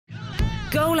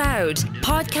Go Loud.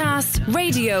 Podcasts,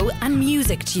 radio and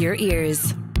music to your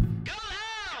ears.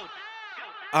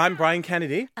 I'm Brian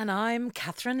Kennedy. And I'm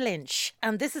Catherine Lynch.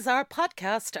 And this is our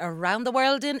podcast, Around the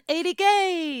World in 80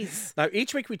 Gays. Now,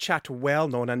 each week we chat to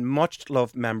well-known and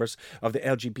much-loved members of the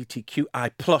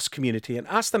LGBTQI plus community and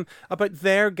ask them about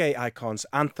their gay icons,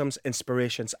 anthems,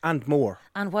 inspirations and more.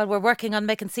 And while we're working on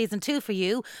making season 2 for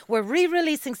you, we're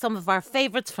re-releasing some of our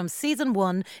favourites from season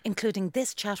 1, including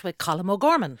this chat with Colm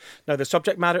O'Gorman. Now, the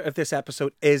subject matter of this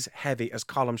episode is heavy, as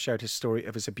Colm shared his story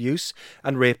of his abuse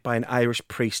and rape by an Irish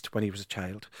priest when he was a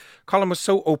child. Colm was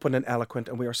so open and eloquent,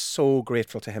 and we are so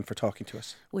grateful to him for talking to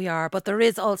us. We are, but there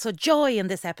is also joy in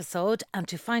this episode, and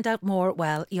to find out more,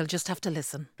 well, you'll just have to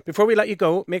listen. Before we let you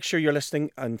go, make sure you're listening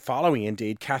and following,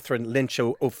 indeed, Catherine Lynch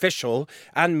Official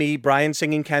and me, Brian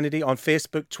Singing Kennedy, on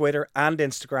Facebook, Twitter and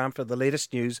Instagram for the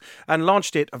latest news and launch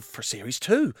date for Series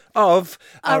 2 of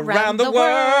Around the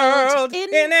World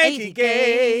in 80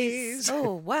 Gays.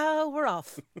 Oh, wow, we're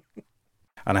off.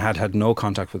 And I had had no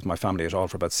contact with my family at all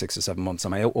for about 6 or 7 months. And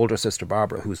my older sister,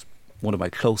 Barbara, who's one of my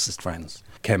closest friends,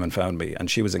 came and found me. And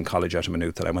she was in college at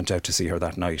Maynooth, and I went out to see her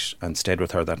that night and stayed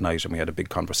with her that night. And we had a big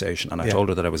conversation. And I told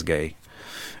her that I was gay.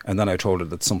 And then I told her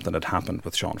that something had happened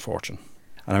with Sean Fortune.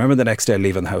 And I remember the next day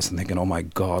leaving the house and thinking, oh my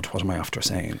God, what am I after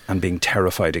saying? And being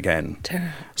terrified again.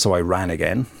 So I ran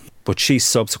again. But she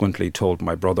subsequently told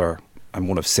my brother, I'm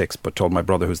one of 6, but told my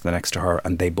brother who's the next to her.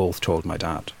 And they both told my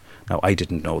dad. Now, I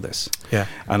didn't know this. Yeah.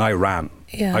 And I ran.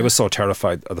 Yeah. I was so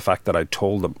terrified of the fact that I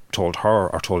told her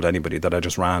or told anybody that I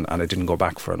just ran, and I didn't go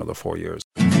back for another 4 years.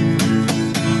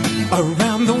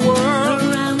 Around the world,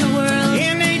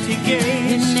 in 80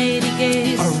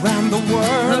 gays, around the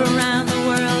world,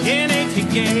 in 80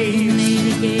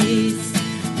 gays,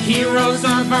 heroes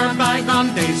of our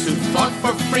bygone days who fought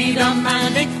for freedom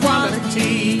and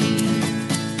equality,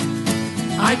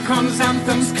 icons,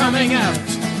 anthems coming out,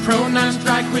 pronouns,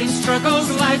 drag queen struggles,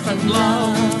 life and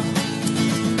love.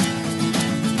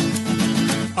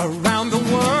 Around the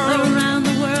world,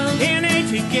 in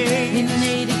 80 gays,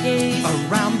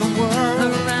 around the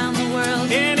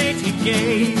world, in 80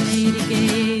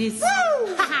 gays.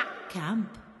 Woo! Camp.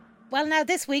 Well, now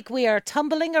this week we are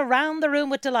tumbling around the room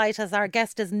with delight as our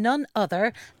guest is none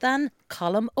other than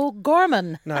Colm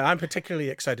O'Gorman. Now, I'm particularly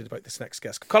excited about this next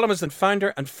guest. Colm is the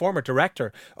founder and former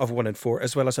director of 1 in 4,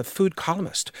 as well as a food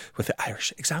columnist with the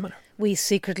Irish Examiner. We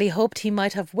secretly hoped he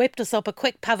might have whipped us up a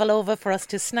quick pavlova for us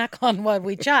to snack on while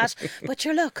we chat. But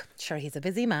sure, he's a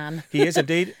busy man. He is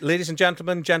indeed. Ladies and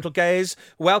gentlemen, gentle gays,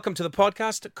 welcome to the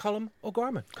podcast, Colm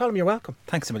O'Gorman. Colm, you're welcome.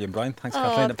 Thanks a million, Brian. Thanks,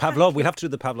 Kathleen. Pavlova, we'll have to do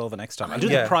the Pavlova next time. I'll do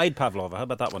the Pride Pavlova. How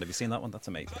about that one? Have you seen that one? That's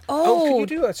amazing. Oh, can you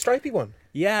do a stripy one?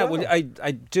 Yeah, wow. Well,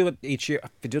 I do it each year.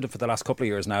 I've been doing it for the last couple of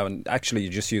years now, and actually you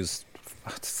just use...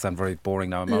 It sounds very boring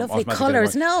now. Lovely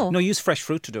colours, no. No, use fresh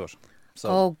fruit to do it.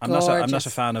 So I'm not a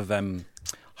fan of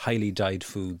highly dyed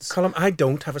foods. Colm, I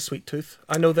don't have a sweet tooth.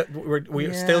 I know that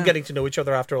we're still getting to know each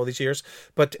other after all these years,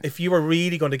 but if you were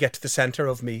really going to get to the centre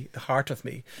of me, the heart of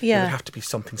me, it would have to be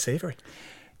something savoury.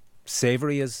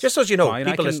 Savoury is just so you know, fine.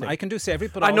 I can do savoury,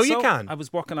 but I know you can. I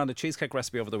was working on a cheesecake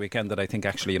recipe over the weekend that I think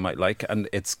actually you might like, and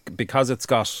it's because it's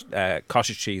got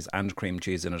cottage cheese and cream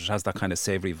cheese in it. It has that kind of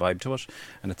savoury vibe to it,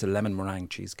 and it's a lemon meringue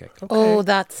cheesecake. Okay. Oh,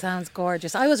 that sounds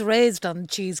gorgeous. I was raised on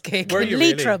cheesecake in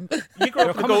Leitrim. Really? You grew up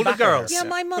with the Golden Girls. Yeah,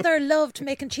 my mother loved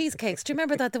making cheesecakes. Do you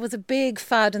remember that? There was a big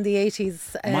fad in the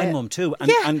 80s. My mum too,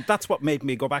 and that's what made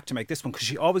me go back to make this one, because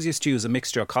she always used to use a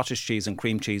mixture of cottage cheese and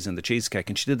cream cheese in the cheesecake,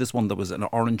 and she did this one that was an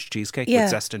orange cheesecake with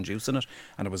zest and juice in it,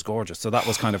 and it was gorgeous. So that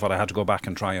was kind of what I had to go back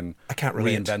and try and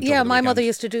reinvent. Yeah, my mother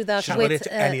used to do that with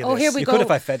here we go. Could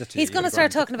if I fed it to He's going to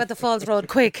start talking about the Falls Road.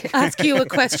 Quick, ask you a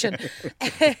question.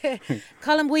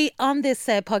 Colm, we on this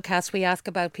podcast we ask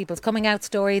about people's coming out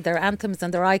story, their anthems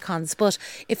and their icons, but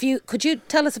could you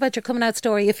tell us about your coming out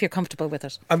story if you're comfortable with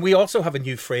it? And we also have a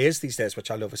new phrase these days which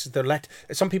I love.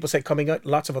 Some people say coming out,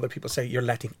 lots of other people say you're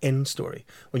letting in story,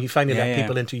 when you finally let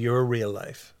people into your real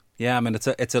life. Yeah, I mean,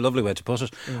 it's a lovely way to put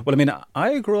it. Well, I mean,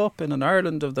 I grew up in an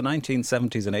Ireland of the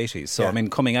 1970s and 80s. So, I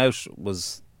mean, coming out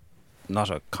was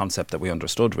not a concept that we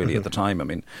understood really at the time. I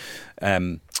mean,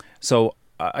 so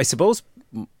I suppose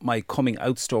my coming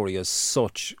out story as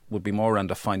such would be more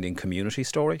around a finding community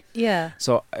story. Yeah.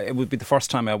 So it would be the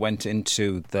first time I went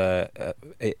into the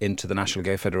National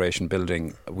Gay Federation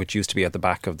building, which used to be at the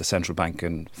back of the Central Bank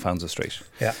in Founslow Street.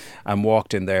 Yeah. And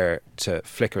walked in there to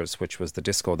Flickers, which was the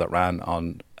disco that ran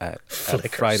on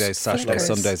Fridays, Saturdays,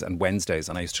 Sundays and Wednesdays.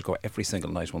 And I used to go every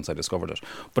single night once I discovered it.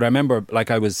 But I remember,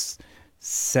 like, I was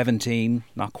 17,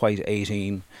 not quite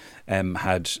 18.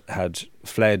 had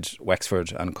fled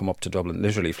Wexford and come up to Dublin,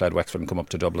 literally fled Wexford and come up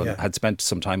to Dublin, had spent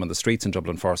some time on the streets in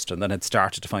Dublin first, and then had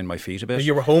started to find my feet a bit.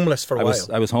 You were homeless for a while.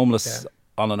 I was homeless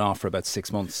on and off for about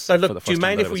 6 months. Now look, do you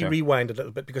mind if we rewind a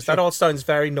little bit? Because that all sounds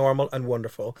very normal and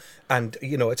wonderful, and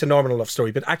it's a normal enough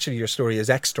story, but actually your story is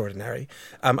extraordinary.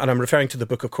 And I'm referring to the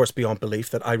book, of course, Beyond Belief,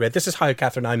 that I read. This is how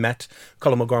Catherine and I met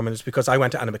Colm O'Gorman, is because I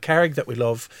went to Anna McCarrick, that we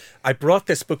love. I brought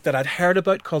this book that I'd heard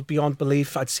about called Beyond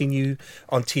Belief. I'd seen you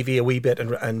on TV a wee bit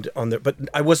and on there, but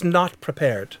I was not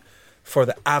prepared for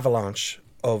the avalanche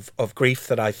of grief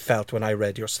that I felt when I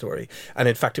read your story. And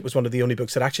in fact, it was one of the only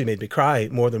books that actually made me cry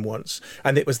more than once.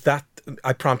 And it was that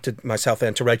I prompted myself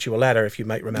then to write you a letter, if you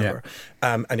might remember.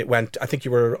 And it went, I think you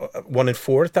were 1 in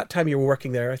 4 at that time you were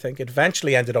working there, I think. It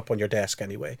eventually ended up on your desk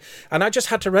anyway. And I just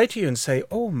had to write to you and say,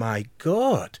 oh my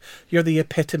God, you're the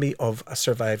epitome of a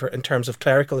survivor in terms of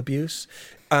clerical abuse.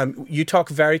 You talk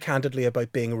very candidly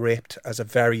about being raped as a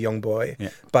very young boy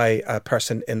by a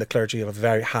person in the clergy of a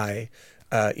very high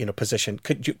position.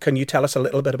 Can you tell us a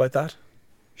little bit about that?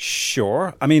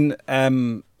 Sure. I mean,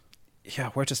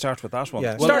 where to start with that one?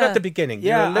 Yeah. Start at the beginning.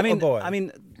 You're a little boy. I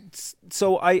mean,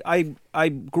 so I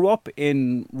grew up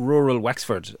in rural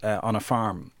Wexford on a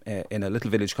farm in a little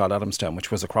village called Adamstown,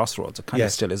 which was a crossroads. It kind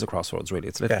of still is a crossroads, really.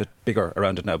 It's a little bit bigger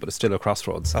around it now, but it's still a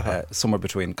crossroads, somewhere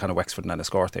between kind of Wexford and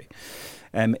Enniscorthy.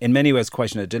 In many ways,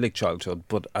 quite an idyllic childhood,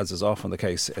 but as is often the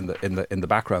case in the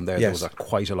background there was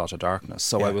quite a lot of darkness.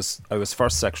 So I was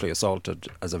first sexually assaulted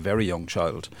as a very young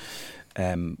child.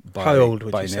 How old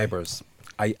would by you say? neighbours.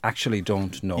 I actually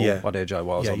don't know what age I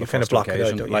was on the kind of first block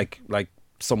occasion. it out, like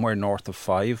somewhere north of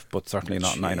 5, but certainly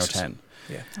not 9 or 10.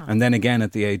 Yeah. And then again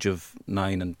at the age of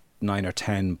 9 or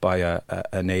 10 by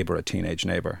a neighbour, a teenage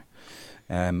neighbour.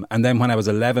 And then when I was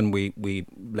 11, we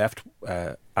left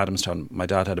Adamstown. My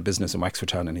dad had a business in Wexford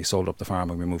Town, and he sold up the farm,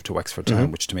 and we moved to Wexford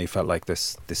Town, which to me felt like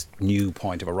this new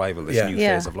point of arrival, this new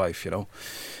phase of life,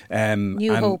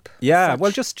 New hope. Yeah,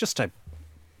 well, just I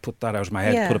put that out of my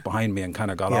head, put it behind me, and kind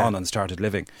of got on and started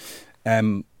living.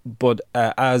 But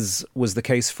as was the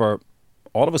case for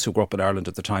all of us who grew up in Ireland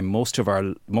at the time, most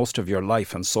of your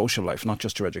life and social life, not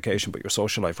just your education, but your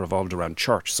social life revolved around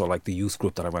church. So like the youth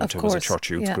group that I went to was a church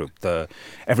youth group.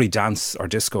 Every dance or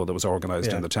disco that was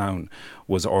organised in the town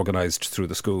was organised through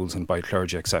the schools and by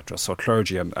clergy, etc. So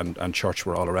clergy and church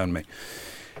were all around me.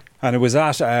 And it was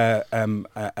at an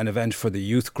event for the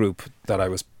youth group that I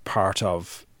was part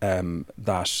of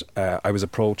that I was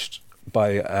approached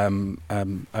by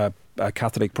a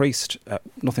Catholic priest.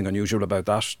 Nothing unusual about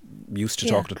that. Used to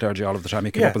talk to clergy all of the time.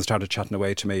 He came up and started chatting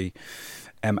away to me,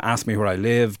 asked me where I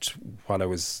lived, what I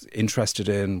was interested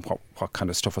in, what kind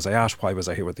of stuff was I at, why was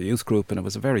I here with the youth group, and it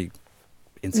was a very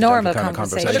normal kind of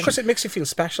conversation. And of course it makes you feel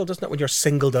special, doesn't it, when you're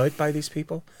singled out by these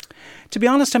people? To be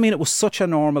honest, I mean, it was such a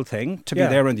normal thing to be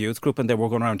there in the youth group, and they were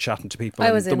going around chatting to people.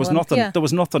 There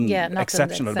was nothing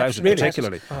exceptional about it,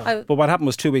 particularly. But what happened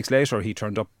was 2 weeks later, he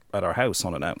turned up at our house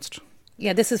unannounced.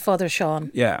 Yeah, this is Father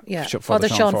Sean. Yeah. Father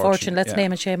Sean Fortune. Let's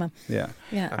name and shame him. Yeah.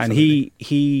 And absolutely.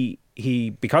 he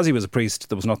because he was a priest,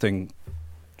 there was nothing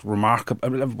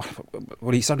remarkable.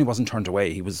 Well, he certainly wasn't turned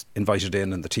away. He was invited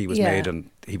in, and the tea was made,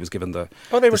 and he was given the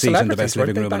seat in the best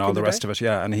living room and all the rest of it.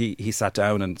 Yeah, and he sat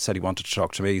down and said he wanted to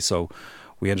talk to me. So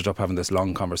we ended up having this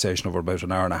long conversation over about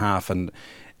an hour and a half, and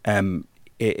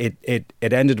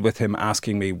it ended with him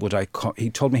asking me, would I he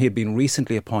told me he had been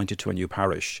recently appointed to a new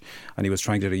parish, and he was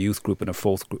trying to get a youth group and a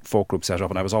folk group set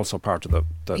up, and I was also part of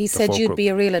the he said you'd be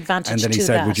a real advantage to that. And then he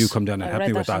said, would you come down and help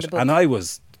me with that? And I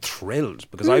was thrilled,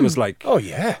 because I was like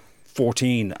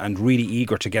 14 and really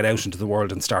eager to get out into the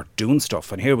world and start doing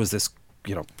stuff, and here was this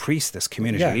priest, this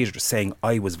community leader, saying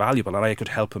I was valuable and I could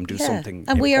help him do something and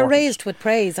important. we are raised with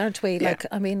praise, aren't we? Like,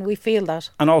 I mean, we feel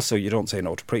that. And also, you don't say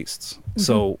no to priests.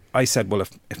 So I said, well,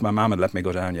 if my mum had let me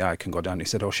go down, I can go down. He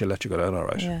said, oh, she'll let you go down, all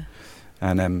right.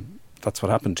 And that's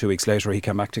what happened. 2 weeks later, he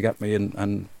came back to get me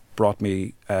and brought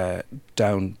me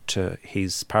down to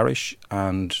his parish,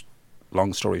 and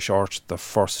long story short, the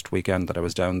first weekend that I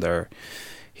was down there,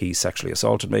 he sexually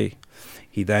assaulted me.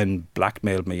 He then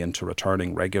blackmailed me into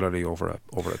returning regularly over a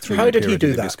 3-year period. How did he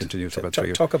do that? This continued for about 3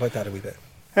 years. Talk about that a wee bit.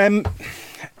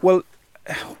 Well,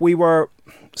 we were...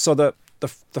 So the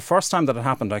first time that it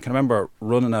happened, I can remember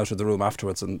running out of the room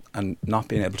afterwards and not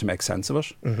being able to make sense of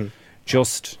it.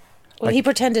 Just... Well, he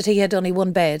pretended he had only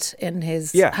one bed in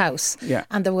his house,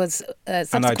 and there was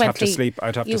subsequently... And I'd have to sleep.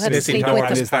 I'd have to sleep with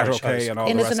him. Is that okay? And all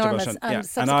in the his rest enormous, of it. and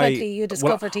subsequently you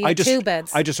discovered he had 2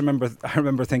 beds. I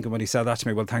remember thinking when he said that to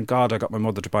me, well, thank God I got my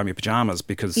mother to buy me pyjamas,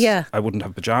 because I wouldn't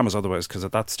have pyjamas otherwise, because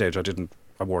at that stage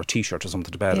I wore a t-shirt or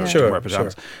something to bed, or I didn't wear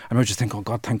pyjamas. I remember just thinking, oh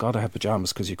God, thank God I have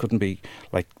pyjamas, because you couldn't be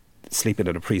like sleeping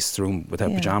in a priest's room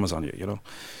without pyjamas on you, you know.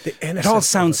 The It all innocence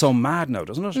sounds of so mad now,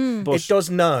 doesn't it? But it does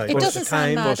now. It but doesn't at the sound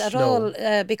time, mad but at no.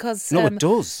 all because no, it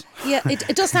does. Yeah,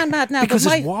 it does sound mad now. Because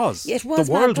but it was. It was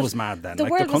The world but was mad then, The like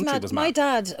the world country was mad. My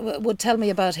dad would tell me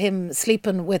about him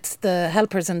sleeping with the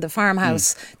helpers in the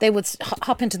farmhouse. They would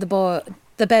hop into the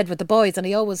bed with the boys, and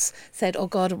he always said, "Oh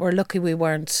God, we're lucky we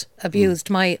weren't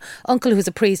abused." My uncle, who's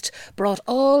a priest, brought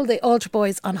all the altar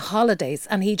boys on holidays,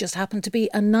 and he just happened to be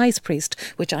a nice priest,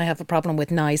 which I have a problem with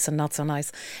nice and not so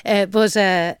nice. Yeah,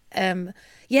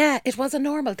 it was a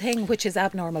normal thing, which is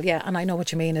abnormal. Yeah, and I know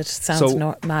what you mean. It sounds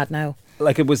mad now.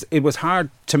 Like it was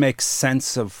hard to make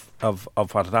sense of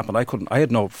what had happened. I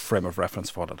had no frame of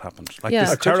reference for what had happened. Like Yeah.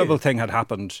 this terrible thing had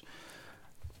happened.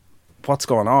 What's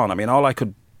going on? I mean, all I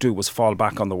could do was fall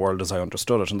back on the world as I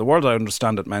understood it. And the world I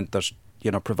understand it meant that, you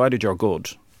know, provided you're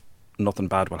good, nothing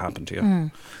bad will happen to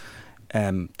you.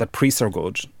 That priests are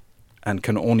good and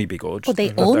can only be good. But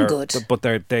they own good. But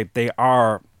they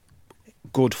are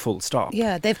good, full stop.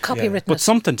 Yeah, they've copywritten But it.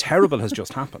 something terrible has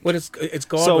just happened. Well, it's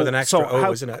gone with an extra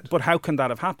how, isn't it? But how can that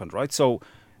have happened, right? So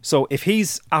if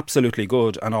he's absolutely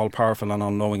good and all-powerful and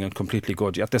all-knowing and completely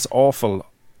good, yet this awful,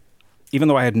 even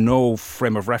though I had no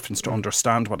frame of reference to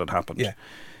understand what had happened,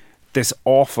 this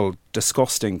awful,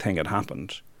 disgusting thing had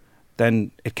happened,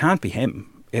 then it can't be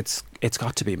him. It's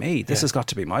got to be me. This has got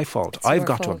to be my fault. I've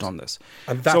got to have done this.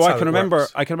 And that's so how it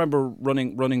works. I can remember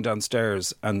running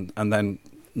downstairs and then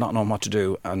not knowing what to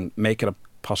do and making a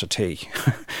pot of tea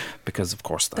because of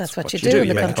course that's what you do. in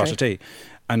You the make a pot country. of tea.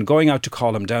 And going out to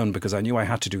call him down because I knew I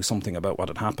had to do something about what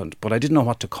had happened, but I didn't know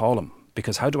what to call him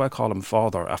because how do I call him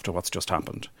father after what's just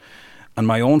happened? And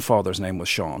my own father's name was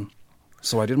Sean.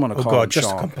 So I didn't want to call him just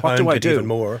Sean. What do I do? Even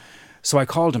more. So I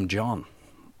called him John.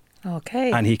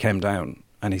 Okay. And he came down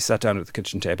and he sat down at the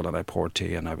kitchen table and I poured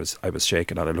tea and I was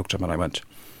shaking and I looked at him and I went,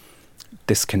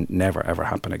 this can never ever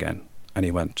happen again. And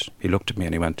he looked at me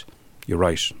and he went, you're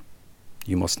right.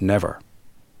 You must never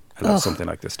allow something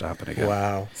like this to happen again.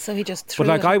 Wow. So he just threw But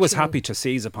like it I was at you. happy to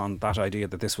seize upon that idea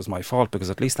that this was my fault because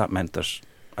at least that meant that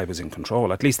I was in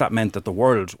control. At least that meant that the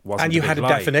world wasn't And you a big had a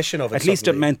lie. definition of it At least it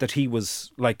suddenly. meant that he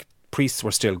was like priests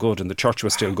were still good and the church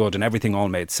was still good and everything all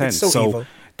made sense. so evil.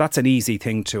 That's an easy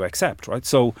thing to accept, right?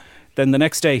 So then the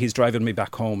next day he's driving me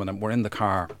back home and we're in the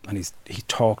car and he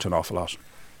talked an awful lot.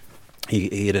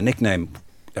 He had a nickname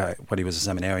when he was a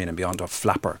seminarian and beyond of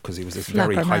Flapper because he was this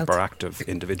very Flapper mouth. hyperactive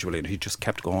individual and he just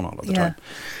kept going all of the Yeah. time.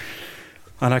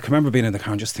 And I can remember being in the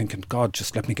car and just thinking, God,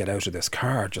 just let me get out of this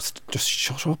car. Just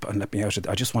shut up and let me out.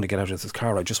 I just want to get out of this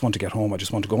car. I just want to get home. I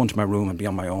just want to go into my room and be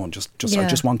on my own. I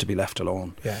just want to be left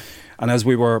alone. Yeah. And as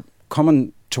we were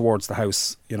coming towards the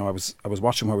house, you know, I was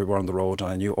watching where we were on the road and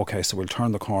I knew, okay, so we'll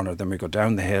turn the corner, then we go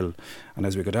down the hill. And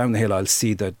as we go down the hill, I'll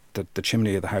see the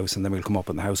chimney of the house and then we'll come up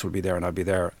and the house will be there and I'll be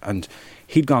there. And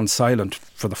he'd gone silent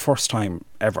for the first time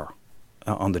ever.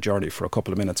 On the journey for a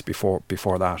couple of minutes before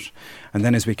that. And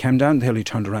then as we came down the hill, he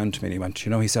turned around to me and he went,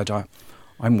 you know, he said,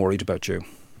 I'm worried about you.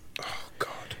 Oh,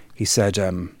 God. He said,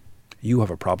 you have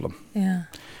a problem. Yeah.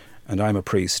 And I'm a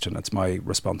priest and it's my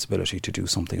responsibility to do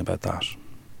something about that.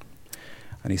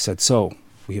 And he said, so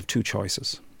we have two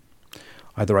choices.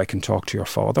 Either I can talk to your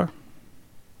father,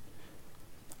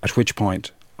 at which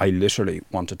point I literally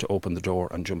wanted to open the door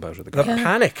and jump out of the The car.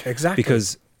 panic, exactly.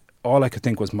 Because all I could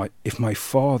think was, if my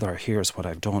father hears what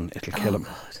I've done, it'll kill him.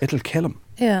 God. It'll kill him.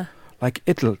 Yeah. Like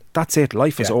that's it.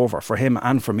 Life is Yeah. over for him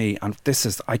and for me. And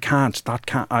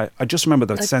I just remember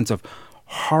that sense of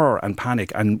horror and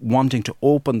panic and wanting to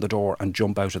open the door and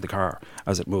jump out of the car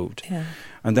as it moved. Yeah.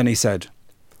 And then he said,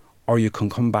 or you can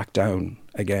come back down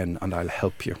again and I'll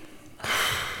help you.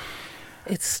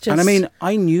 It's just. And I mean,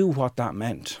 I knew what that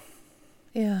meant.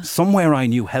 Yeah. Somewhere I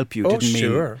knew help you Oh, didn't mean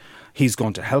sure. he's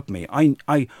going to help me. It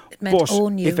meant but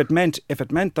own you. if it meant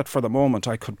that for the moment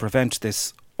I could prevent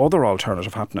this other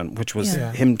alternative happening, which was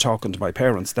Yeah. him talking to my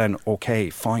parents, then okay,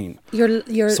 fine.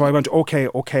 You're. So I went,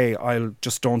 okay, I'll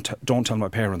just don't tell my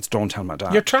parents, don't tell my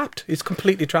dad. You're trapped. He's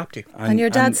completely trapped you. And your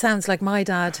dad sounds like my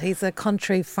dad. He's a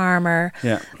country farmer,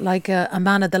 Yeah. like a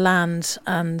man of the land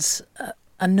and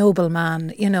a noble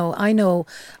man. You know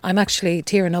I'm actually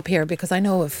tearing up here because I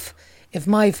know if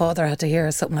my father had to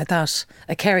hear something like that,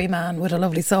 a Kerry man with a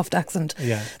lovely soft accent,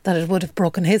 Yeah. that it would have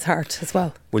broken his heart as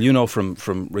well. Well, you know from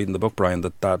reading the book, Brian,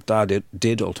 that dad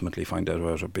did ultimately find out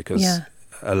about it because Yeah.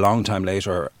 a long time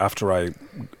later, after I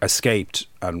escaped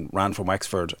and ran from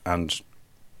Wexford and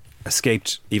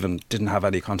escaped, even didn't have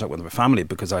any contact with my family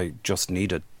because I just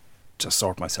needed to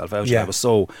sort myself out. Yeah. I was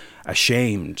so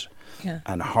ashamed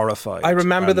and horrified. I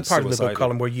remember and the part of the book,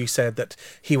 suicidal. Colm, where you said that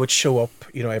he would show up,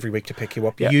 every week to pick you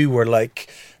up. Yeah. You were like,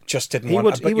 just didn't He want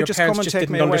would- it. But he would your just parents come and just take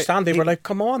didn't me away. understand. They He- were like,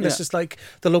 come on, this Yeah. is like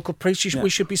the local priest. We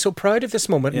should be so proud of this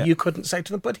moment. Yeah. And you couldn't say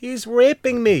to them, but he's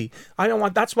raping me. I don't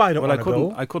want, that's why I don't Well, want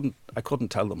to go. I couldn't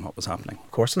tell them what was happening.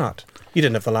 Of course not. You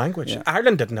didn't have the language. Yeah.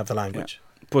 Ireland didn't have the language.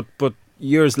 But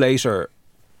years later,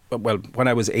 well, when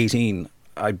I was 18,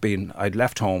 I'd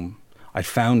left home. I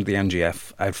found the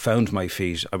NGF. I'd found my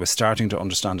feet. I was starting to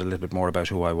understand a little bit more about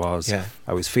who I was. Yeah.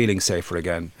 I was feeling safer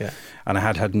again. Yeah. And I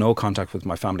had no contact with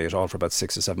my family at all for about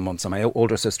 6 or 7 months. And my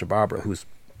older sister, Barbara, who's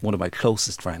one of my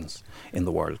closest friends in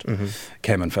the world,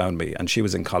 came and found me. And she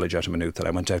was in college at Maynooth, and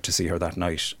I went out to see her that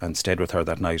night and stayed with her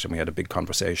that night. And we had a big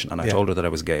conversation. And I told her that I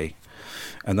was gay.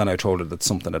 And then I told her that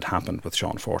something had happened with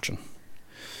Sean Fortune.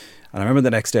 And I remember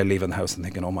the next day leaving the house and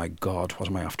thinking, oh my God, what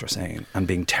am I after saying? And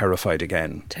being terrified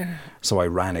again. So I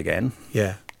ran again.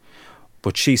 Yeah.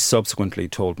 But she subsequently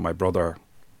told my brother,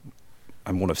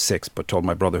 I'm one of 6, but told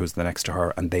my brother who's the next to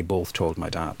her, and they both told my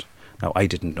dad. Now, I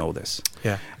didn't know this.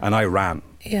 Yeah. And I ran.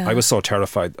 Yeah. I was so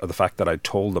terrified of the fact that I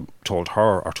told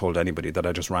her or told anybody that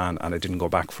I just ran, and I didn't go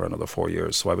back for another 4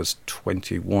 years. So I was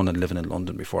 21 and living in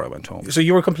London before I went home. So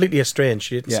you were completely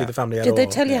estranged. You didn't see the family at all. Did they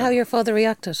tell you how your father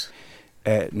reacted?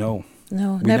 No.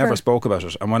 No, We never spoke about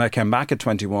it. And when I came back at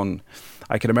 21,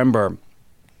 I can remember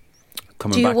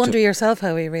coming Do you back wonder to... yourself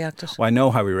how he reacted? Well, I know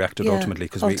how he reacted Yeah, ultimately,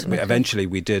 because ultimately. we eventually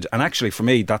we did. And actually, for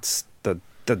me, that's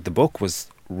the book was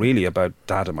really about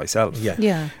Dad and myself. Yeah.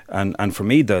 Yeah. And for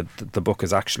me, the book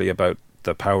is actually about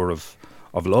the power of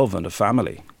love and of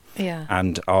family, Yeah.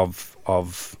 and of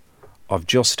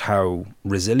just how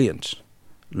resilient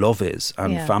love is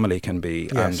and Yeah. family can be,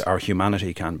 Yes. and our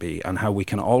humanity can be, and how we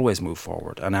can always move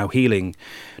forward, and how healing,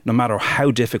 no matter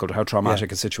how difficult or how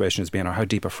traumatic a situation has been or how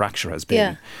deep a fracture has been,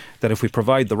 Yeah. that if we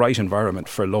provide the right environment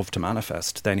for love to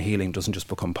manifest, then healing doesn't just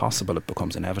become possible, it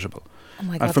becomes inevitable. Oh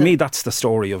my And God, for me, that's the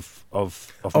story of my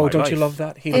don't life. you love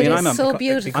that? It is so It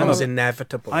beautiful. becomes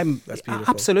inevitable. That's beautiful.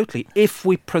 Absolutely. If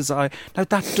we preside... Now,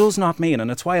 that does not mean,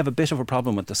 and it's why I have a bit of a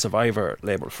problem with the survivor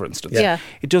label, for instance. Yeah.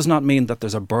 It does not mean that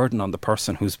there's a burden on the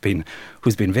person who's been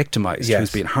victimised, Yes.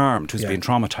 who's been harmed, who's Yeah. been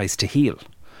traumatised to heal.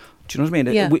 Do you know what I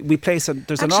mean? Yeah. We place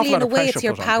there's an awful Actually, lot in a of way, pressure it's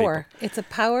your put on power. people. It's a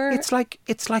power.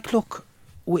 It's like look,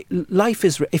 life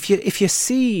is... If you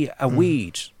see a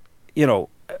weed,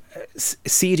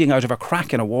 seeding out of a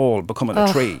crack in a wall, becoming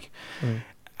a tree,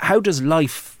 how does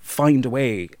life find a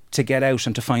way to get out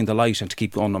and to find the light and to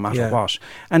keep going no matter what?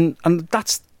 And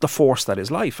that's the force that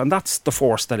is life, and that's the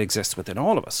force that exists within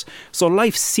all of us. So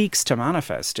life seeks to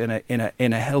manifest in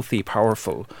a healthy,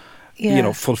 powerful,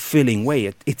 fulfilling way.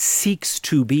 It seeks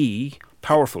to be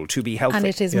powerful, to be healthy. and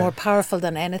it is more powerful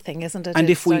than anything, isn't it? And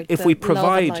It's if we like if the we love of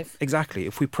provide life.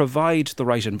 if we provide the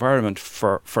right environment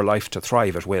for life to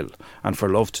thrive, it will, and for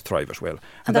love to thrive, it will.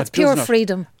 And that's that does pure not-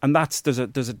 freedom. And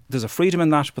there's a freedom in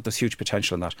that, but there's huge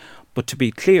potential in that. But to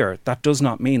be clear, that does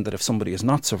not mean that if somebody is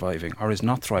not surviving or is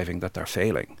not thriving, that they're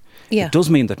failing. Yeah. It does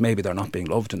mean that maybe they're not being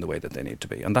loved in the way that they need to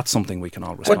be, and that's something we can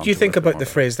all respond What do you to think a bit about the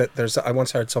more phrase that there's? I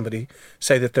once heard somebody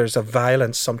say that there's a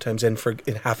violence sometimes in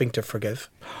having to forgive.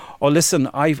 Oh, listen,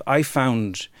 I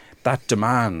found that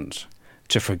demand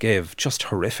to forgive just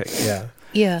horrific. Yeah.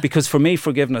 Yeah. Because for me,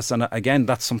 forgiveness, and again,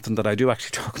 that's something that I do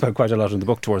actually talk about quite a lot in the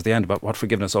book towards the end, about what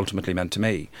forgiveness ultimately meant to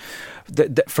me.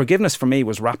 The forgiveness for me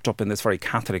was wrapped up in this very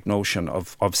Catholic notion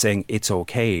of saying it's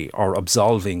okay, or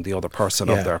absolving the other person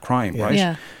Yeah. of their crime, Yeah. right?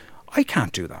 Yeah. I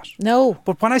can't do that. No.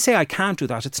 But when I say I can't do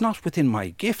that, it's not within my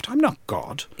gift. I'm not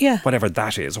God. Yeah. Whatever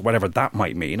that is, or whatever that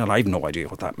might mean, and I have no idea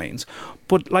what that means.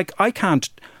 But like, I can't...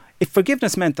 If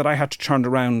forgiveness meant that I had to turn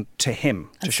around to him,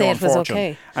 to And say Sean it was Fortune,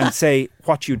 okay. and say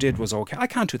what you did was okay, I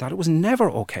can't do that. It was never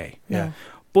okay. Yeah.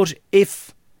 But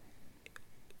if...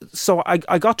 So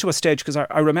I got to a stage, because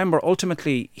I remember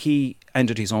ultimately he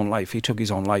ended his own life. He took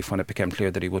his own life when it became clear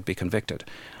that he would be convicted.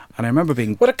 And I remember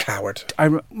being... What a coward! I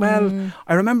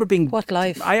remember being... What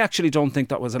life? I actually don't think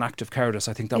that was an act of cowardice.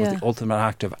 I think that was Yeah. the ultimate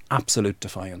act of absolute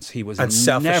defiance. He was And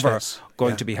never selfishness.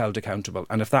 going Yeah. to be held accountable.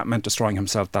 And if that meant destroying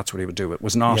himself, that's what he would do. It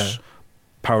was not Yeah.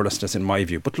 powerlessness in my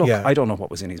view. But look, Yeah. I don't know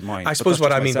what was in his mind. I but suppose that's what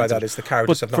just I my mean by sense that it. is the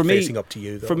cowardice But of not for me- facing up to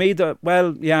you, though. For me,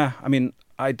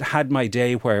 I'd had my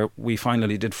day where we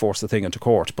finally did force the thing into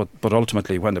court, but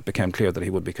ultimately when it became clear that he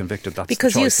would be convicted, that's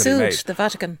Because the you choice that he made. sued the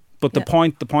Vatican. But the Yeah.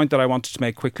 point that I wanted to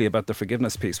make quickly about the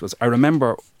forgiveness piece was, I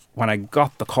remember when I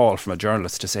got the call from a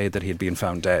journalist to say that he had been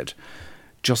found dead,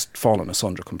 just fallen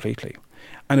asunder completely.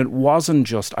 And it wasn't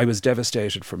just, I was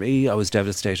devastated for me, I was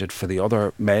devastated for the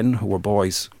other men who were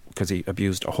boys, because he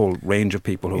abused a whole range of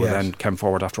people who Yes. then came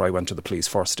forward after I went to the police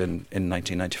first in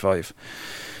 1995.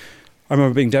 I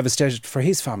remember being devastated for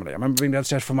his family. I remember being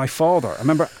devastated for my father.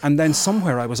 And then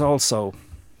somewhere I was also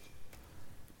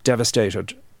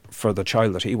devastated for the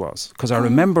child that he was. Because I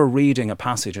remember reading a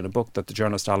passage in a book that the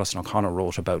journalist Alison O'Connor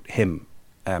wrote about him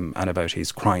and about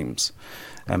his crimes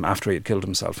after he had killed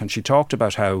himself. And she talked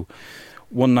about how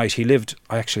one night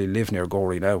I actually live near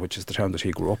Gorey now, which is the town that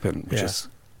he grew up in, which is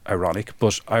ironic.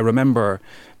 But I remember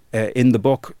in the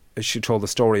book, she told the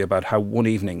story about how one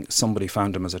evening somebody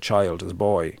found him as a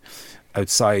boy,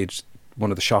 outside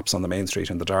one of the shops on the main street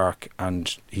in the dark,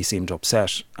 and he seemed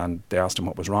upset, and they asked him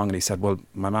what was wrong, and he said, well,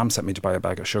 my mum sent me to buy a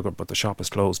bag of sugar, but the shop is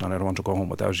closed and I don't want to go home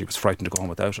without it. He was frightened to go home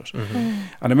without it. And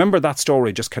I remember that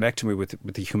story just connecting me with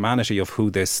the humanity of who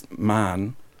this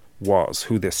man was,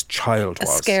 who this child was.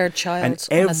 A scared child. And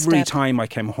every time I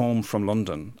came home from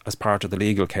London as part of the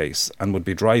legal case and would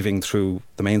be driving through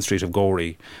the main street of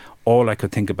Gorey, all I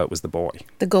could think about was the boy.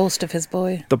 The ghost of his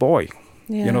boy. The boy.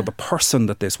 Yeah. You know, the person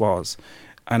that this was.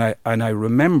 And I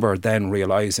remember then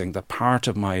realising that part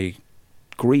of my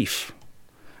grief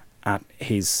at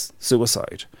his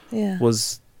suicide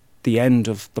was the end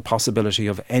of the possibility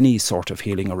of any sort of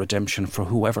healing or redemption for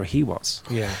whoever he was.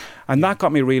 Yeah. And that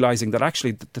got me realising that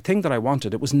actually the thing that I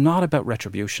wanted, it was not about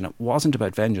retribution, it wasn't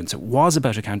about vengeance, it was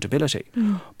about accountability.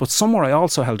 But somewhere I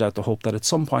also held out the hope that at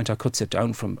some point I could sit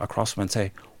down across from him and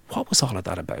say, what was all of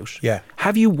that about? Yeah.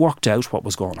 Have you worked out what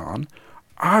was going on?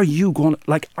 Are you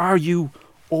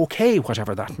okay,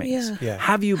 whatever that means? Yeah. Yeah.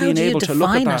 Have you How been do you able to look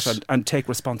at define that it? and take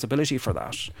responsibility for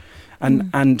that?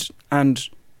 And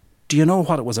do you know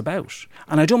what it was about?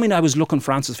 And I don't mean I was looking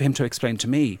for answers for him to explain to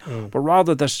me, but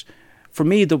rather that for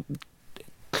me, the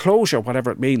closure, whatever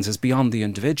it means, is beyond the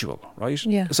individual, right?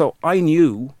 Yeah. So I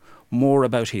knew more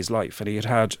about his life, and he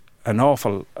had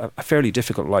a fairly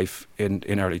difficult life in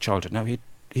early childhood. Now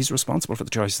he's responsible for the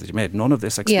choices that he made. None of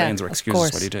this explains or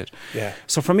excuses what he did. Yeah.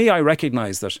 So for me, I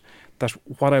recognise that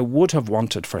what I would have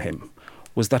wanted for him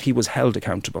was that he was held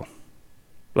accountable,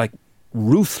 like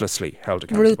ruthlessly held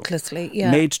accountable. Ruthlessly, yeah.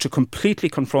 Made to completely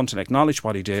confront and acknowledge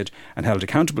what he did, and held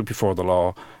accountable before the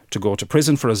law, to go to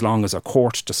prison for as long as a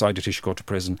court decided he should go to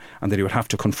prison, and that he would have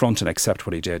to confront and accept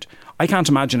what he did. I can't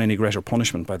imagine any greater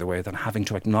punishment, by the way, than having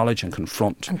to acknowledge and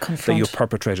confront that you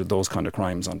perpetrated those kind of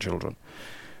crimes on children.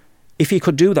 If he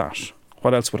could do that,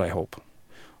 what else would I hope?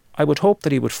 I would hope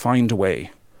that he would find a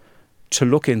way to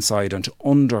look inside and to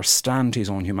understand his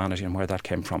own humanity and where that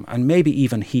came from. And maybe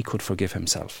even he could forgive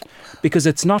himself. Because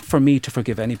it's not for me to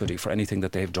forgive anybody for anything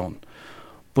that they've done.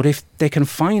 But if they can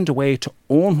find a way to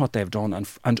own what they've done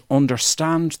and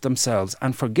understand themselves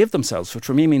and forgive themselves, which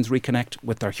for me means reconnect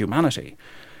with their humanity,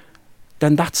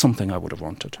 then that's something I would have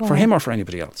wanted, for him or for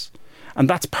anybody else. And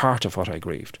that's part of what I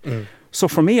grieved. So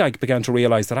for me, I began to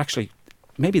realise that actually,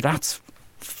 maybe that's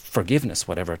forgiveness,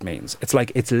 whatever it means. It's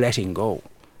like it's letting go.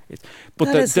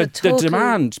 But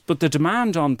the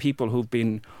demand on people who've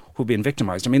been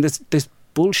victimised. I mean, this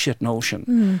bullshit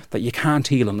notion that you can't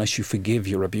heal unless you forgive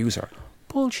your abuser.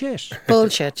 Bullshit.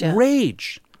 Yeah.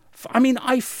 Rage. I mean,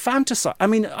 I fantasize. I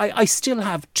mean, I still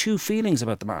have two feelings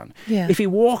about the man. Yeah. If he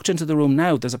walked into the room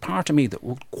now, there's a part of me that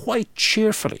would quite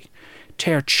cheerfully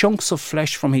tear chunks of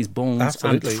flesh from his bones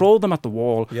and throw them at the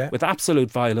wall with absolute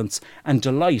violence and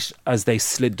delight as they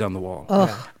slid down the wall.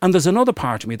 And there's another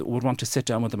part of me that would want to sit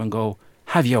down with him and go,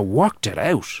 have you worked it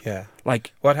out? Yeah.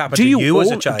 Like, what happened to you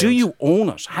as a child? Do you own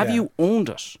it? Have you owned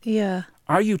it? Yeah.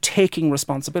 Are you taking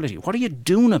responsibility? What are you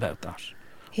doing about that?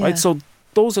 Yeah. Right? So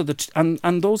those are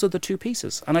those are the two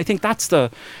pieces. And I think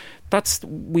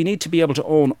we need to be able to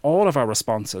own all of our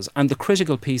responses. And the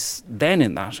critical piece then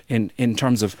in that, in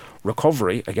terms of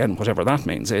recovery, again, whatever that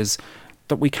means, is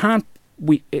that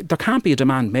there can't be a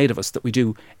demand made of us that we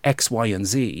do X, Y, and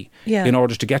Z in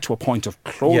order to get to a point of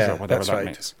closure, whatever that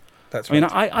means. That's right.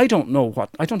 I mean, I don't know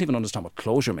I don't even understand what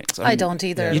closure means. I don't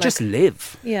either. You just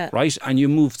live, Yeah. right? And you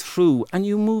move through and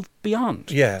you move beyond.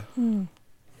 Yeah.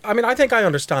 I mean, I think I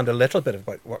understand a little bit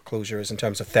about what closure is in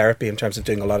terms of therapy, in terms of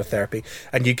doing a lot of therapy,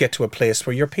 and you get to a place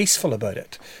where you're peaceful about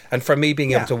it. And for me,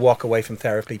 being able to walk away from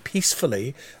therapy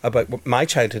peacefully about my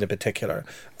childhood in particular,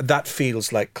 that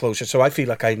feels like closure. So I feel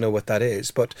like I know what that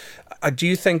is. But do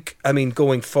you think, I mean,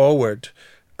 going forward,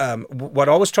 what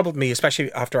always troubled me,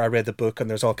 especially after I read the book, and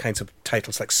there's all kinds of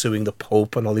titles like Suing the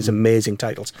Pope and all these amazing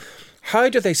titles, how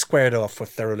do they square it off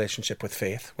with their relationship with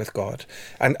faith, with God?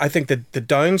 And I think that the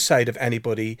downside of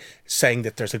anybody saying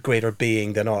that there's a greater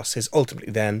being than us is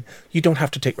ultimately then you don't have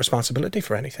to take responsibility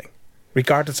for anything,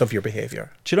 regardless of your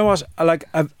behaviour. Do you know what? Like,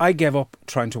 I gave up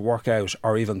trying to work out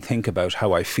or even think about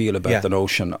how I feel about the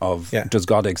notion of does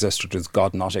God exist or does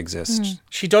God not exist?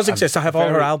 She does exist. I have all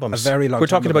her albums. A very long We're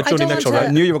talking about Joni Mitchell, right?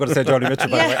 I knew you were going to say Joni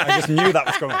Mitchell, by the way. I just knew that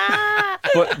was coming.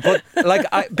 but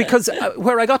like, because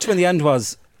where I got to in the end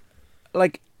was,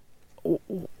 like,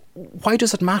 why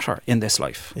does it matter in this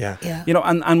life? Yeah. You know,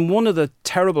 and one of the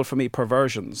terrible, for me,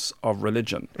 perversions of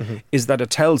religion is that it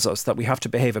tells us that we have to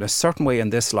behave in a certain way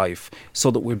in this life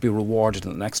so that we'll be rewarded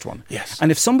in the next one. Yes.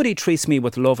 And if somebody treats me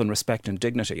with love and respect and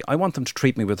dignity, I want them to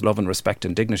treat me with love and respect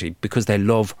and dignity because they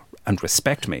love and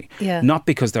respect me, not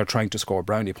because they're trying to score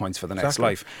brownie points for the next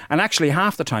life. And actually,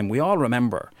 half the time, we all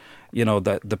remember, you know,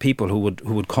 the people who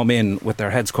would come in with their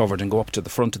heads covered and go up to the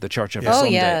front of the church every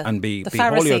Sunday and be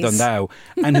holier than thou,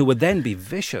 and who would then be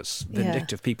vicious,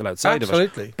 vindictive people outside of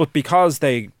it. But because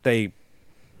they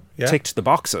ticked the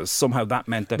boxes, somehow that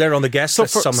meant that they're on the guest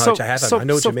list somehow to heaven. I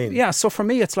know what you mean. Yeah, so for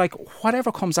me, it's like,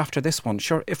 whatever comes after this one,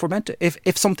 sure, if we're meant to,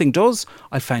 if something does,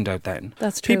 I'll find out then.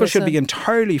 That's true. People should be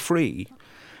entirely free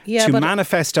to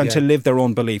manifest and to live their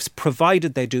own beliefs,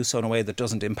 provided they do so in a way that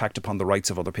doesn't impact upon the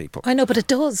rights of other people. I know, but it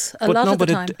does a lot of the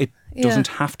time. It doesn't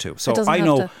have to. So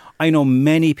I know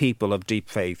many people of deep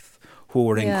faith who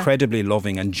are incredibly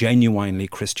loving and genuinely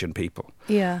Christian people.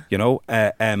 Yeah. You know,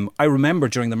 I remember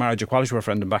during the marriage equality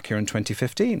referendum back here in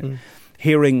 2015,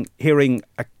 hearing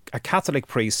a Catholic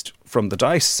priest from the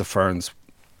Diocese of Ferns,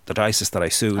 the diocese that I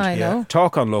sued,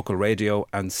 talk on local radio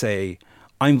and say,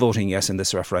 I'm voting yes in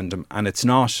this referendum, and it's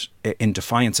not in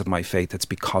defiance of my faith, it's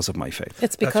because of my faith.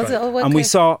 It's because of, And we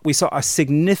saw a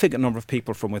significant number of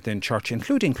people from within church,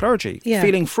 including clergy,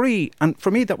 feeling free. And for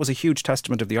me, that was a huge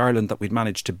testament of the Ireland that we'd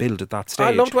managed to build at that stage.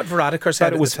 I loved what Veronica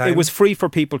said at the time. It was free for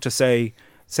people to say,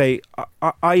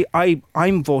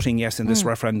 I'm voting yes in this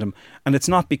referendum, and it's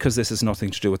not because this has nothing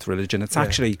to do with religion. It's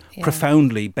actually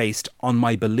profoundly based on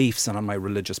my beliefs and on my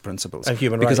religious principles and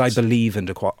human rights. Because I believe in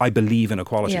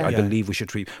equality. I believe we should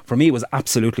treat. For me, it was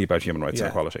absolutely about human rights and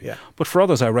equality. Yeah. But for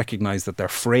others, I recognise that their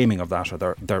framing of that, or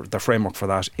their framework for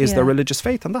that, is their religious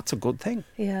faith, and that's a good thing.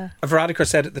 Yeah. Veronica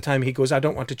said at the time, he goes, I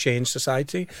don't want to change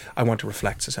society, I want to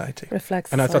reflect society. And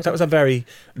society. I thought that was a very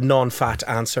non-fat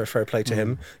answer, fair play to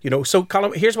him. You know, so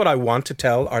Colm, here's what I want to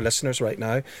tell our listeners right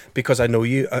now, because I know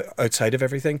you outside of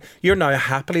everything. You're now a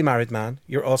happily married man.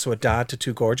 You're also a dad to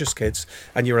 2 gorgeous kids,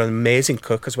 and you're an amazing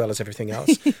cook as well as everything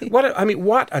else. What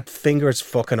a fingers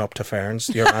fucking up to Ferns,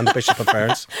 your man, the Bishop of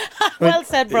Ferns. Well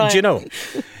said, Brian. Do you know?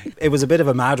 It was a bit of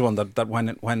a mad one that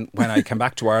when I came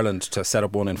back to Ireland to set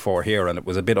up 1 in 4 here, and it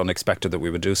was a bit unexpected that we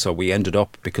would do so. We ended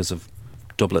up, because of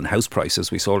Dublin house prices,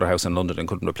 we sold our house in London and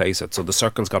couldn't replace it, so the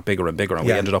circles got bigger and bigger, and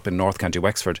we ended up in North County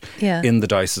Wexford in the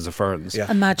Diocese of Ferns.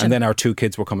 Imagine. And then our 2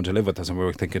 kids were coming to live with us, and we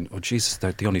were thinking, oh Jesus,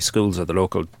 the only schools are the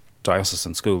local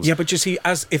diocesan schools. Yeah, but you see,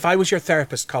 as if I was your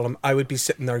therapist, Colm, I would be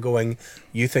sitting there going,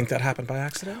 you think that happened by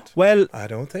accident? Well, I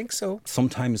don't think so.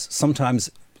 Sometimes,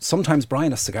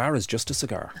 Brian, a cigar is just a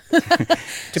cigar.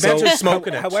 Depends who's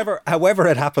smoking it. However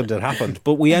it happened.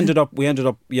 But we ended up,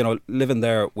 you know, living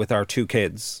there with our 2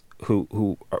 kids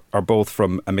who are both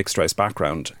from a mixed race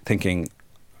background, thinking,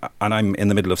 and I'm in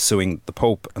the middle of suing the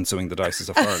Pope and suing the Diocese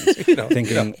of Ferns,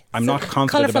 thinking I'm not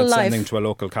confident about sending to a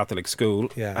local Catholic school.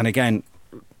 Yeah. And again,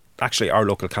 actually, our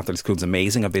local Catholic school's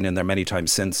amazing. I've been in there many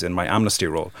times since in my amnesty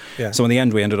role. Yeah. So in the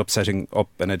end, we ended up setting up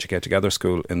an Educate Together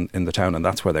school in the town, and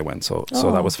that's where they went. So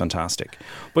that was fantastic.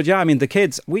 But yeah, I mean, the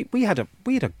kids,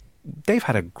 they've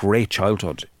had a great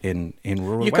childhood in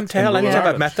rural. You can tell anytime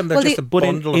I've met them, they're just a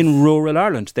bundle. In rural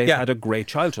Ireland, they've had a great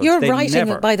childhood. Your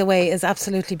writing, by the way, is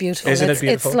absolutely beautiful. Isn't it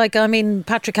beautiful? It's like, I mean,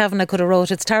 Patrick Kavanagh could have wrote.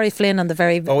 It's Terry Flynn on the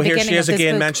very beginning. Here she is of this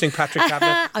again book. mentioning Patrick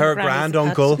Kavanagh, her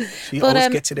granduncle. She always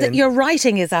gets it in. Your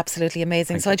writing is absolutely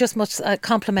amazing. So I just must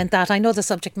compliment that. I know the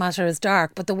subject matter is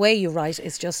dark, but the way you write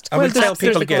is just. I will tell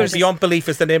people again, Beyond Belief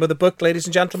is the name of the book, ladies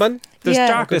and gentlemen. There's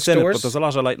darkness in it, but there's a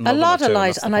lot of light. A lot of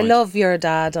light, and I love your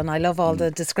dad, and I love all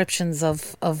the descriptions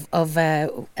of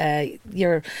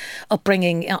your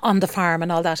upbringing on the farm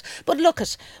and all that. But look,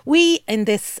 we in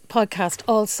this podcast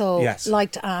also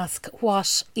like to ask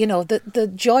what, you know,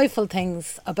 the joyful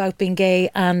things about being gay,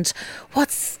 and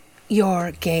what's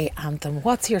your gay anthem?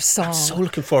 What's your song? I'm so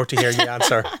looking forward to hearing the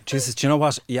answer. Jesus, do you know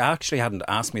what? You actually hadn't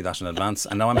asked me that in advance,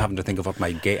 and now I'm having to think of what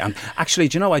my gay anthem. Actually,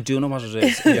 do you know? I do know what it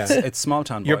is. It's Small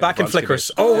Town Boy. You're back in Flickers.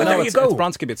 Oh, well, there you go. It's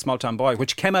Bronski Beat, Small Town Boy,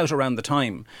 which came out around the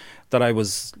time that I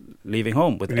was leaving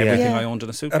home with everything I owned in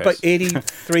a suitcase. About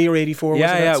 83 or 84,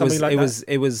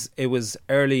 it was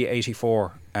early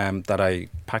 84 that I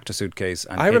packed a suitcase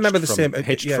and I remember the same.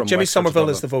 Jimmy Somerville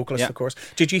is the vocalist, of course.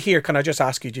 Did you hear, can I just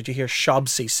ask you, did you hear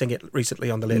Shobsy sing it recently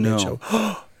on the Late Late Show?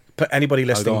 But anybody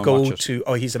listening, go to,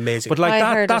 he's amazing. But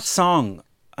like that song,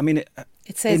 I mean,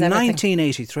 it says in everything.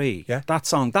 1983, that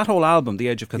song, that whole album, The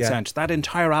Age of Consent, that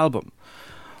entire album,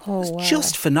 was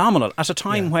just phenomenal at a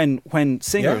time when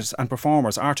singers and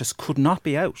performers, artists could not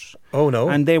be out. Oh no.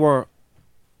 And they were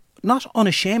not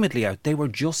unashamedly out, they were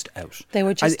just out. They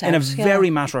were just in out, a very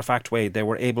matter-of-fact way. They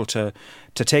were able to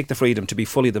take the freedom to be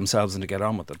fully themselves and to get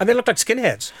on with it. And they looked like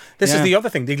skinheads. This is the other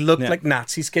thing. They looked like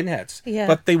Nazi skinheads. Yeah.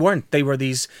 But they weren't. They were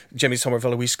these Jimmy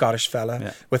Somerville, a wee Scottish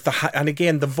fella with the and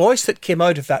again the voice that came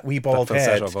out of that wee bald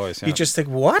head. Voice, you just think,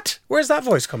 what? Where's that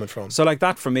voice coming from? So like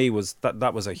that for me was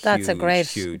that was a That's a great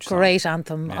huge song.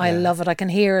 anthem. Yeah. I love it. I can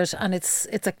hear it, and it's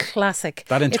a classic.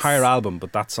 That entire album,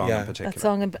 but that song in particular. That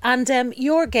song, and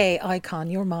your gay icon,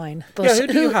 you're mine. But who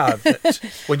do you have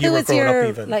when you were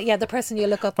growing up? Even the person you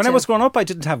look up when to. I was growing up, I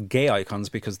didn't have gay icons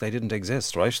because they didn't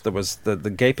exist. Right? There was the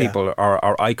gay people,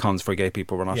 our icons for gay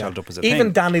people were not held up as a thing.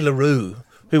 Even Danny LaRue,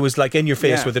 who was like in your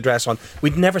face with a dress on,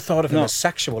 we'd never thought of him as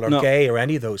sexual or gay or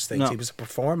any of those things. He was a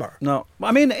performer. No,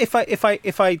 I mean, if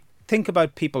I think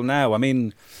about people now, I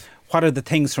mean, what are the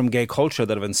things from gay culture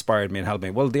that have inspired me and helped me?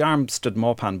 Well, the Armstead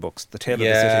Maupan books, the Tale of the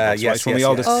City books,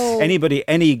 right?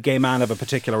 Any gay man of a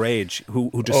particular age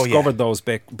who discovered those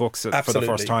books for the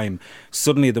first time,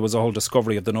 suddenly there was a whole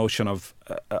discovery of the notion of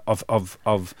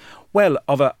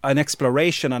an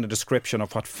exploration and a description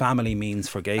of what family means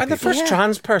for gay people. And the first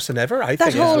trans person ever, I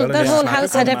think. That whole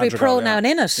house had every pronoun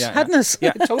in it, hadn't it?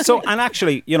 Yeah, totally. So, and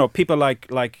actually, people like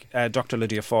Dr.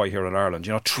 Lydia Foy here in Ireland,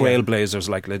 trailblazers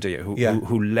like Lydia,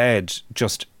 who led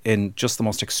just in the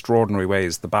most extraordinary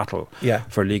ways the battle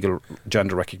for legal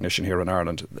gender recognition here in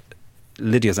Ireland.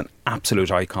 Lydia's an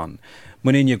absolute icon.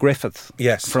 Muiníne Griffith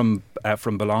from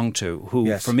Belong To,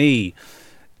 who for me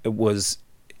it was.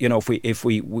 If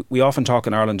we often talk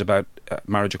in Ireland about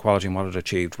marriage equality and what it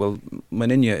achieved, well,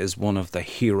 Muiníne is one of the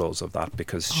heroes of that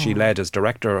because she led as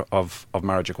director of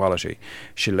marriage equality.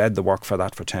 She led the work for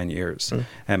that for 10 years.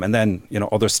 And then,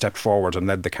 others stepped forward and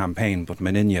led the campaign, but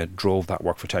Muiníne drove that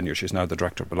work for 10 years. She's now the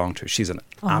director of Belong To. She's an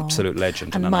absolute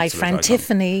legend. And my friend icon.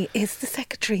 Tiffany is the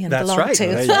secretary in That's Belong right. To.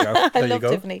 There you go. I love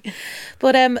Tiffany.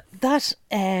 But I want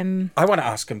to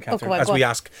ask him, Catherine, we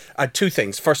ask two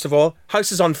things. First of all,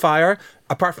 house is on fire.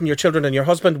 Apart from your children and your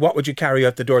husband, what would you carry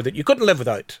out the door that you couldn't live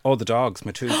without? Oh, the dogs,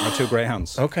 my two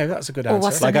greyhounds. Okay, that's a good answer.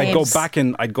 What's the names?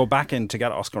 I'd go back in to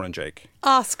get Oscar and Jake.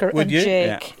 Oscar would and you?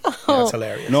 Jake. Yeah. That's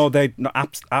hilarious. No.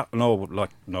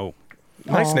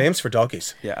 Nice names for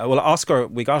doggies. Yeah, well,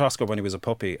 we got Oscar when he was a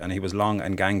puppy, and he was long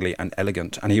and gangly and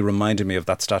elegant, and he reminded me of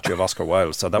that statue of Oscar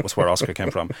Wilde. So that was where Oscar came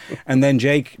from. And then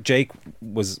Jake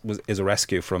is a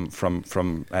rescue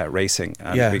from racing,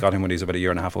 and we got him when he was about a year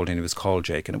and a half old, and he was called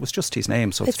Jake, and it was just his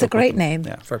name. So it's a great name.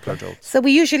 Yeah, fair play. So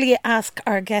we usually ask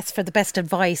our guests for the best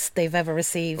advice they've ever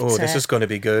received. Oh, this is going to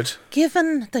be good.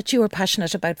 Given that you are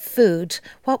passionate about food,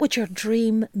 what would your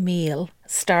dream meal,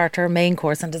 starter, main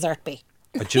course, and dessert be?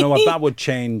 But you know what? That would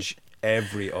change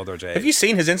every other day. Have you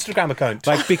seen his Instagram account?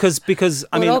 Like because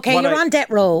I mean, okay, you're on debt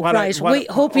row, right? We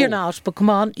hope you're not, but come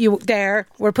on,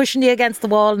 we're pushing you against the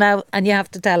wall now, and you have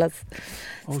to tell us.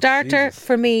 Starter Jesus.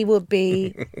 for me would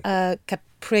be a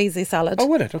caprese salad. Oh,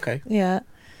 would it? Okay. Yeah.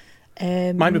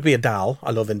 Mine would be a dal.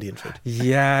 I love Indian food.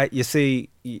 Yeah, you see,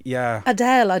 yeah.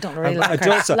 Adele, I don't really like her.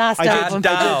 Last album.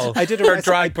 I did a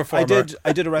dry performer.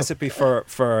 I did a recipe for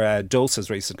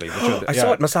dosas recently. I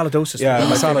saw it, masala dosas. Yeah,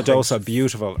 masala dosa,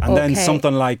 beautiful. And then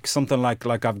something like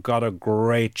I've got a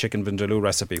great chicken vindaloo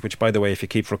recipe, which, by the way, if you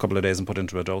keep for a couple of days and put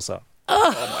into a dosa,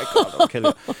 oh my God, I'll kill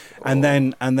you. And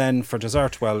then for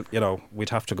dessert, well, we'd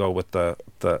have to go with the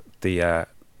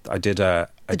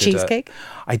cheesecake.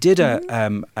 I did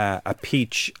a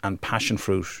peach and passion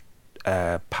fruit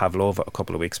pavlova a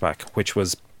couple of weeks back, which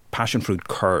was passion fruit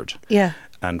curd. Yeah.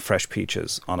 And fresh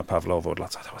peaches on a pavlova with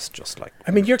lots of that. Was just like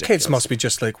I mean, your ridiculous. kids must be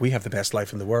just like, we have the best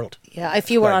life in the world. Yeah,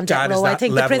 if you were on death row, I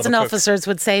think the prison officers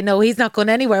would say, no, he's not going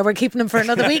anywhere. We're keeping him for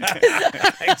another week.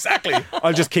 Exactly.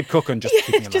 I'll just keep cooking.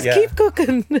 Keep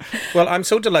cooking. Well, I'm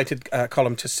so delighted,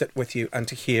 Colm, to sit with you and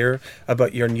to hear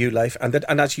about your new life. And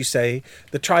as you say,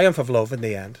 the triumph of love in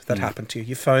the end that happened to you.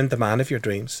 You found the man of your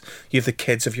dreams. You have the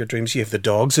kids of your dreams. You have the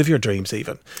dogs of your dreams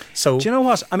even. So, do you know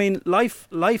what? I mean, life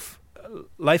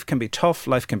can be tough,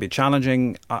 life can be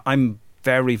challenging. I'm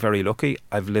very, very lucky.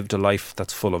 I've lived a life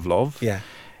that's full of love. Yeah.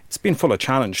 It's been full of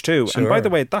challenge too. Sure. And by the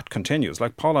way, that continues.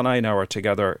 Like Paul and I now are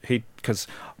together, because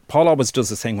Paul always does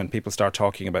this thing when people start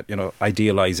talking about,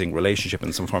 idealising relationship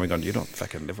in some form, going, you don't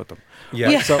fucking live with them.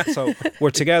 Yeah. So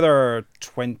we're together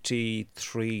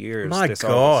 23 years. My this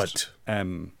God.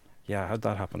 August. How'd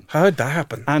that happen?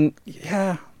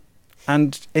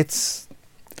 And it's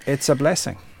a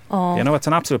blessing. Oh. It's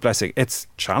an absolute blessing. It's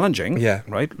challenging,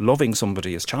 right? Loving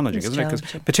somebody is challenging, isn't it? Because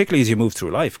particularly as you move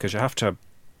through life, because you have to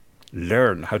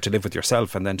learn how to live with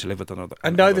yourself and then to live with another.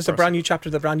 And now there's a brand new chapter,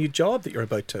 the brand new job that you're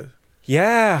about to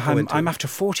Yeah, go into? I'm after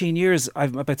 14 years.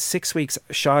 I'm about 6 weeks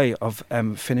shy of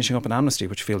finishing up an amnesty,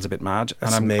 which feels a bit mad.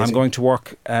 That's and I'm amazing. going to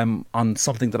work on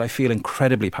something that I feel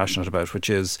incredibly passionate about, which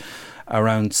is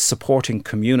around supporting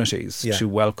communities Yeah. to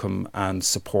welcome and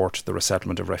support the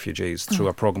resettlement of refugees through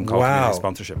a programme called Wow. Community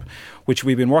Sponsorship, which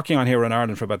we've been working on here in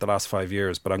Ireland for about the last 5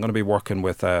 years. But I'm going to be working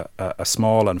with a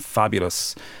small and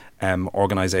fabulous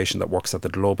organisation that works at the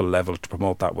global level to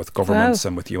promote that with governments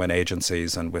and with UN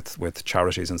agencies and with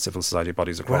charities and civil society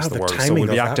bodies across Wow, the the world. So timing we'll be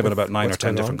of that active in with about 9 or what's 10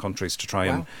 going different on. countries to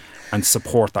try and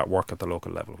support that work at the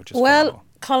local level, which is Well, phenomenal.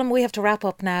 Colm, we have to wrap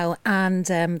up now, and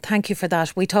thank you for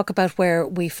that. We talk about where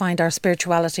we find our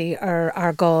spirituality or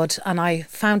our God, and I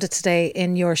found it today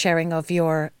in your sharing of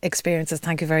your experiences.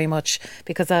 Thank you very much,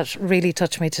 because that really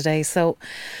touched me today. So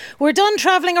we're done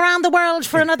travelling around the world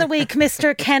for another week,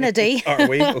 Mr. Kennedy. Are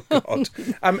we? Oh, God.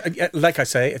 Like I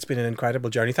say, it's been an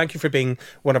incredible journey. Thank you for being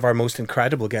one of our most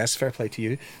incredible guests. Fair play to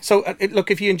you. So,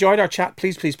 look, if you enjoyed our chat,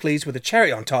 please, with a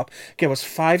cherry on top, give us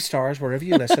 5 stars wherever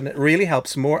you listen. It really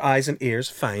helps more eyes and ears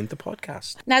find the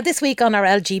podcast. Now, this week on our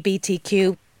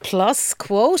LGBTQ plus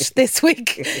quote this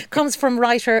week comes from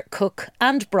writer, cook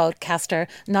and broadcaster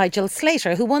Nigel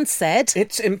Slater, who once said,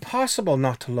 It's impossible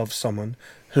not to love someone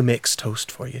who makes toast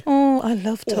for you. "Oh, I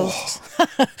love toast.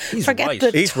 He's Forget right.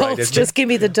 the He's toast, right, isn't just give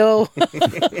me the dough."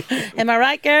 Am I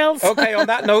right, girls? Okay, on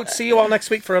that note, see you all next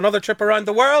week for another trip around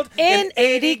the world In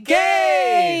 80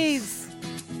 Gays.